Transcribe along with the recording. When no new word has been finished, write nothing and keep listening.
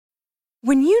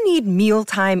When you need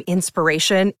mealtime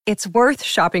inspiration, it's worth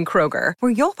shopping Kroger,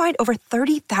 where you'll find over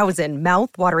 30,000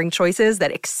 mouth-watering choices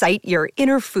that excite your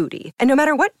inner foodie. And no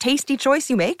matter what tasty choice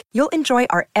you make, you'll enjoy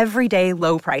our everyday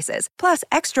low prices, plus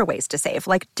extra ways to save,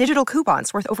 like digital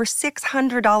coupons worth over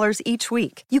 $600 each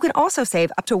week. You can also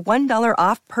save up to $1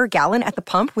 off per gallon at the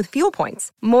pump with fuel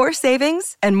points. More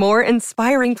savings and more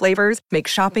inspiring flavors make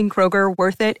shopping Kroger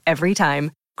worth it every time.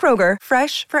 Kroger,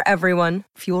 fresh for everyone.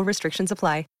 Fuel restrictions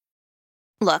apply.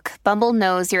 Look, Bumble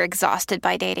knows you're exhausted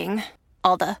by dating.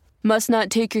 All the, must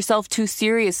not take yourself too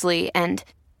seriously, and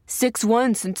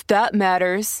 6'1" since that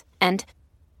matters, and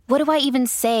what do I even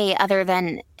say other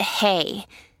than, hey?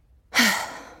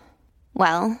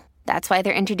 Well, that's why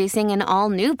they're introducing an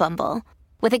all-new Bumble,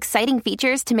 with exciting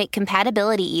features to make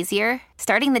compatibility easier,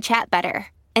 starting the chat better,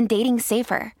 and dating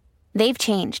safer. They've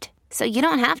changed, so you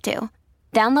don't have to.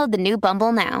 Download the new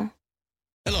Bumble now.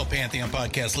 Hello, Pantheon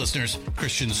podcast listeners.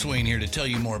 Christian Swain here to tell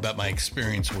you more about my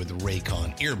experience with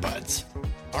Raycon earbuds.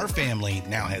 Our family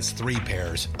now has 3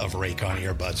 pairs of Raycon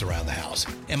earbuds around the house,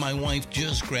 and my wife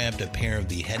just grabbed a pair of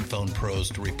the Headphone Pros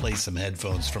to replace some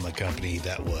headphones from a company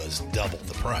that was double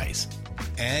the price.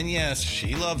 And yes,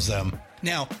 she loves them.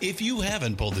 Now, if you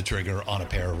haven't pulled the trigger on a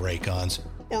pair of Raycons,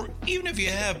 or even if you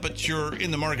have, but you're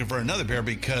in the market for another pair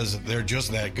because they're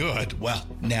just that good, well,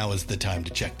 now is the time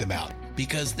to check them out,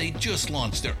 because they just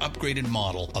launched their upgraded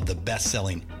model of the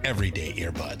best-selling everyday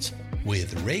earbuds.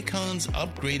 With Raycon's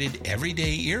upgraded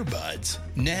everyday earbuds,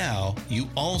 now you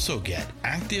also get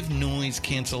active noise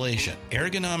cancellation,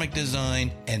 ergonomic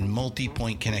design, and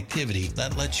multi-point connectivity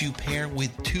that lets you pair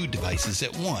with 2 devices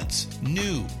at once.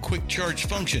 New quick charge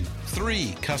function,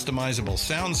 3 customizable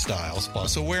sound styles,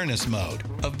 plus awareness mode.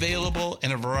 Available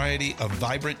in a variety of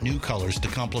vibrant new colors to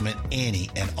complement any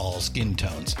and all skin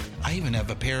tones. I even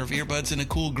have a pair of earbuds in a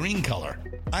cool green color.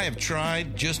 I have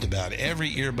tried just about every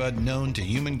earbud known to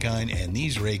humankind, and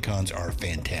these Raycons are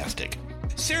fantastic.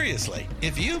 Seriously,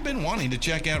 if you've been wanting to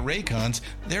check out Raycons,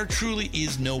 there truly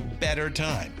is no better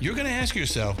time. You're going to ask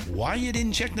yourself why you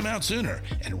didn't check them out sooner,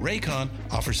 and Raycon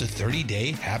offers a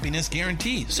 30-day happiness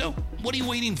guarantee. So what are you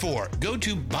waiting for? Go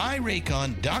to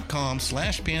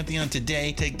buyraycon.com/Pantheon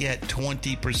today to get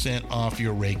 20% off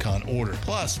your Raycon order,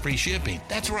 plus free shipping.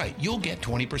 That's right, you'll get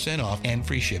 20% off and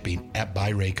free shipping at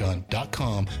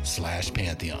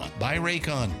buyraycon.com/Pantheon.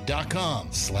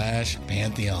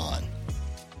 buyraycon.com/Pantheon.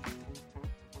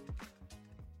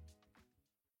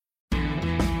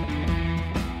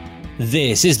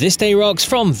 This is This Day Rocks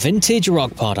from Vintage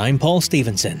Rock Pod. I'm Paul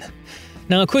Stevenson.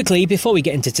 Now, quickly, before we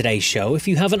get into today's show, if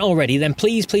you haven't already, then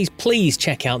please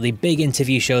check out the big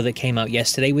interview show that came out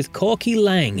yesterday with Corky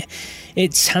Laing.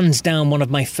 It's hands down one of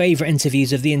my favourite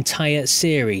interviews of the entire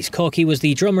series. Corky was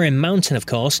the drummer in Mountain, of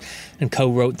course, and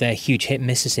co-wrote their huge hit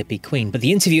Mississippi Queen. But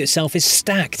the interview itself is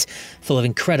stacked, full of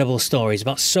incredible stories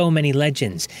about so many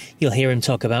legends. You'll hear him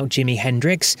talk about Jimi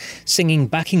Hendrix, singing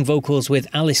backing vocals with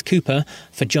Alice Cooper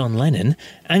for John Lennon,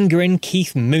 Angerin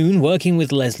Keith Moon, working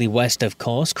with Leslie West, of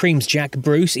course, Cream's Jack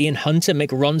Bruce, Ian Hunter, Mick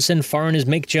Ronson, Foreigner's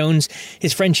Mick Jones,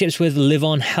 his friendships with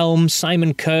Livon Helm,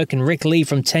 Simon Kirke and Rick Lee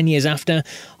from 10 Years After.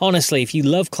 Honestly, if you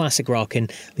love classic rock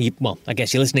and, I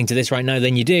guess you're listening to this right now,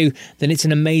 then you do, then it's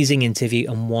an amazing interview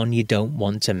and one you don't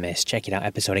want to miss. Check it out,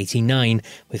 episode 89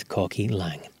 with Corky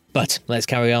Laing. But let's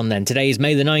carry on then. Today is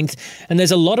May the 9th, and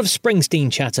there's a lot of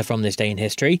Springsteen chatter from this day in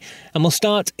history. And we'll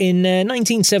start in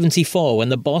 1974, when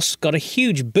the boss got a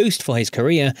huge boost for his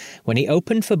career when he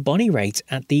opened for Bonnie Raitt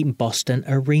at the Boston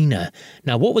Arena.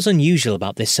 Now, what was unusual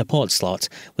about this support slot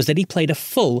was that he played a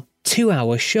full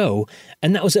 2-hour show,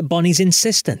 and that was at Bonnie's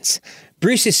insistence.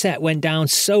 Bruce's set went down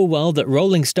so well that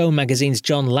Rolling Stone magazine's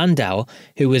John Landau,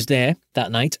 who was there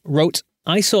that night, wrote,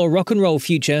 "I saw rock and roll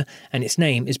future, and its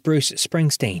name is Bruce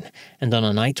Springsteen. And on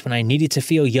a night when I needed to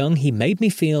feel young, he made me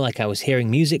feel like I was hearing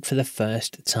music for the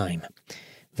first time."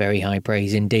 Very high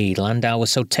praise indeed. Landau was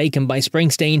so taken by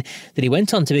Springsteen that he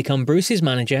went on to become Bruce's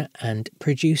manager and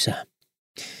producer.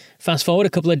 Fast forward a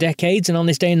couple of decades, and on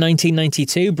this day in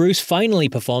 1992, Bruce finally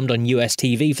performed on US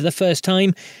TV for the first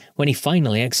time when he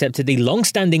finally accepted the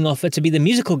long-standing offer to be the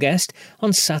musical guest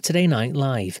on Saturday Night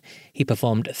Live. He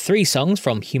performed 3 songs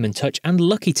from Human Touch and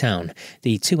Lucky Town,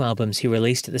 the 2 albums he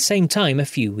released at the same time a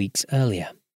few weeks earlier.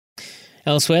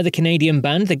 Elsewhere, the Canadian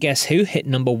band The Guess Who hit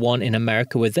number 1 in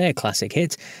America with their classic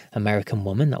hit, American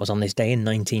Woman. That was on this day in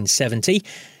 1970.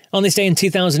 On this day in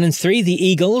 2003, the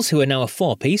Eagles, who are now a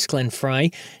 4-piece, Glenn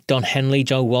Frey, Don Henley,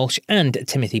 Joe Walsh and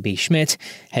Timothy B. Schmidt,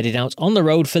 headed out on the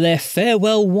road for their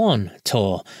Farewell One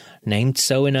tour, named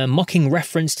so in a mocking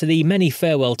reference to the many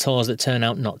farewell tours that turn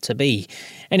out not to be.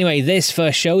 Anyway, this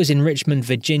first show is in Richmond,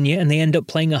 Virginia, and they end up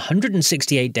playing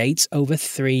 168 dates over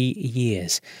 3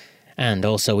 years. And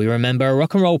also we remember a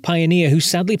rock and roll pioneer who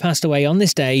sadly passed away on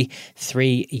this day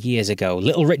 3 years ago.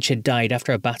 Little Richard died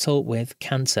after a battle with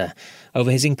cancer.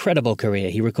 Over his incredible career,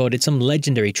 he recorded some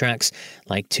legendary tracks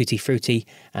like Tutti Frutti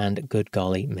and Good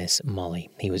Golly Miss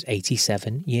Molly. He was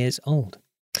 87 years old.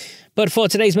 But for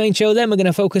today's main show then, we're going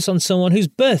to focus on someone whose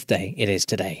birthday it is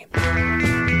today.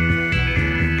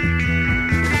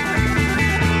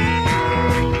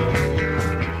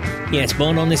 Yes,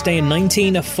 born on this day in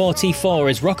 1944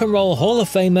 is Rock and Roll Hall of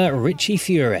Famer Richie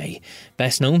Furay,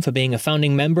 best known for being a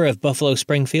founding member of Buffalo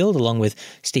Springfield along with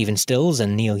Stephen Stills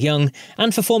and Neil Young,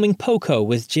 and for forming Poco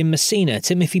with Jim Messina,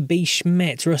 Timothy B.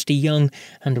 Schmidt, Rusty Young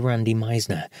and Randy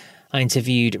Meisner. I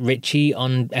interviewed Richie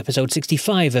on episode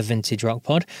 65 of Vintage Rock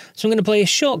Pod, so I'm going to play a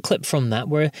short clip from that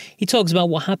where he talks about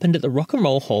what happened at the Rock and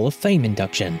Roll Hall of Fame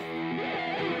induction.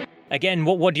 Again,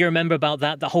 what do you remember about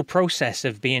that, the whole process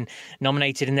of being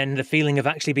nominated and then the feeling of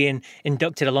actually being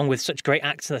inducted along with such great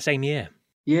acts in the same year?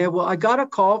 Yeah, well, I got a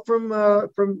call from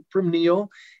Neil,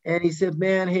 and he said,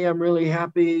 "Man, hey, I'm really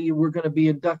happy we're going to be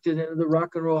inducted into the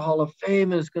Rock and Roll Hall of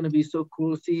Fame, and it's going to be so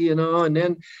cool to see, you know." And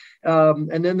then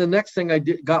the next thing I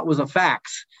got was a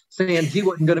fax saying he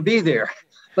wasn't going to be there.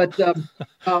 But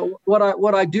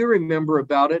what I do remember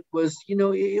about it was, you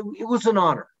know, it was an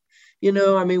honor. You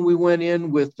know, I mean, we went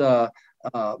in with,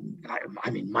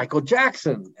 Michael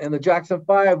Jackson and the Jackson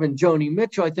 5 and Joni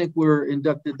Mitchell, I think, were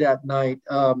inducted that night.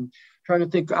 Trying to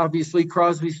think, obviously,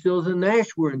 Crosby, Stills, and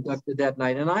Nash were inducted that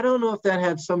night. And I don't know if that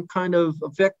had some kind of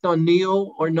effect on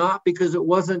Neil or not, because it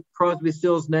wasn't Crosby,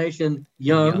 Stills, Nash, and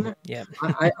Young. Yeah.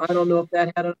 I don't know if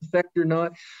that had an effect or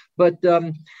not. But,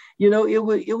 you know, it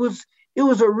was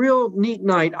a real neat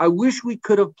night. I wish we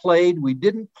could have played. We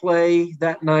didn't play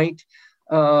that night.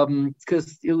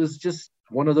 Because it was just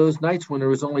one of those nights when there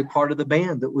was only part of the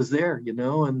band that was there, you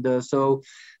know, and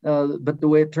but the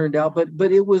way it turned out,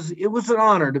 but it was an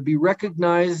honor to be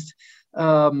recognized,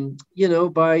 you know,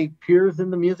 by peers in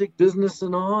the music business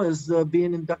and all, as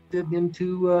being inducted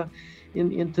into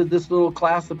this little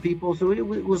class of people. So it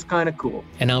was kind of cool.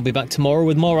 And I'll be back tomorrow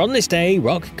with more On This Day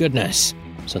Rock Goodness.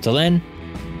 So until then,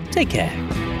 take care.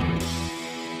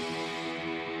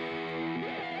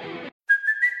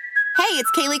 Hey,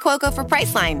 it's Kaylee Cuoco for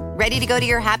Priceline. Ready to go to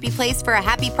your happy place for a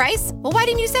happy price? Well, why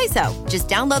didn't you say so? Just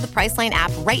download the Priceline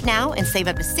app right now and save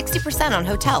up to 60% on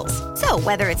hotels. So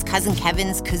whether it's Cousin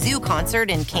Kevin's Kazoo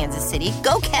Concert in Kansas City,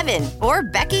 go Kevin, or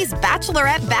Becky's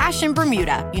Bachelorette Bash in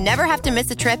Bermuda, you never have to miss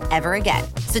a trip ever again.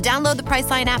 So download the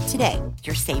Priceline app today.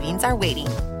 Your savings are waiting.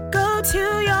 Go to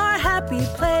your happy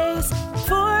place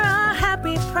for a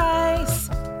happy price.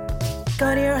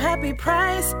 Go to your happy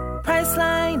price,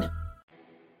 Priceline.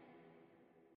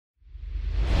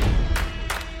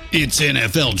 It's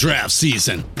NFL draft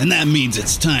season, and that means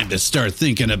it's time to start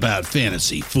thinking about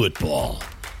fantasy football.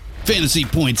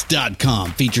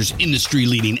 FantasyPoints.com features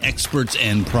industry-leading experts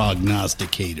and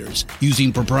prognosticators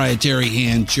using proprietary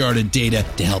hand-charted data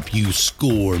to help you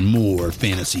score more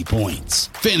fantasy points.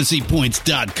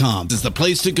 FantasyPoints.com is the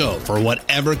place to go for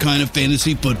whatever kind of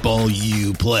fantasy football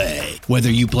you play. Whether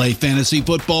you play fantasy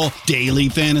football, daily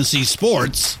fantasy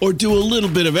sports, or do a little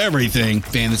bit of everything,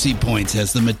 Fantasy Points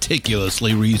has the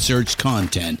meticulously researched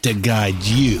content to guide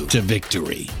you to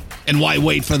victory. And why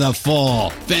wait for the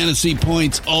fall? Fantasy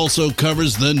Points also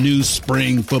covers the new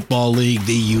spring football league,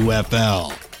 the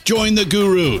UFL. Join the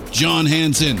guru, John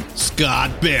Hansen,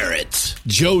 Scott Barrett,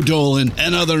 Joe Dolan,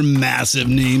 and other massive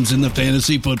names in the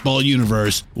fantasy football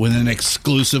universe with an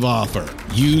exclusive offer.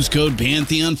 Use code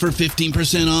Pantheon for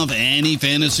 15% off any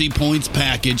Fantasy Points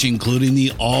package, including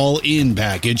the all-in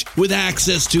package, with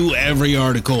access to every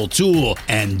article, tool,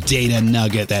 and data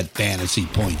nugget that Fantasy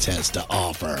Points has to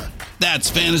offer.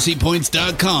 That's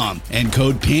FantasyPoints.com and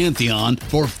code Pantheon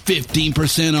for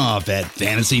 15% off at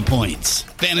Fantasy Points.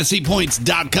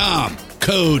 FantasyPoints.com,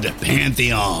 code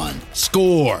Pantheon.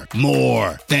 Score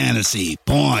more fantasy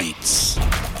points.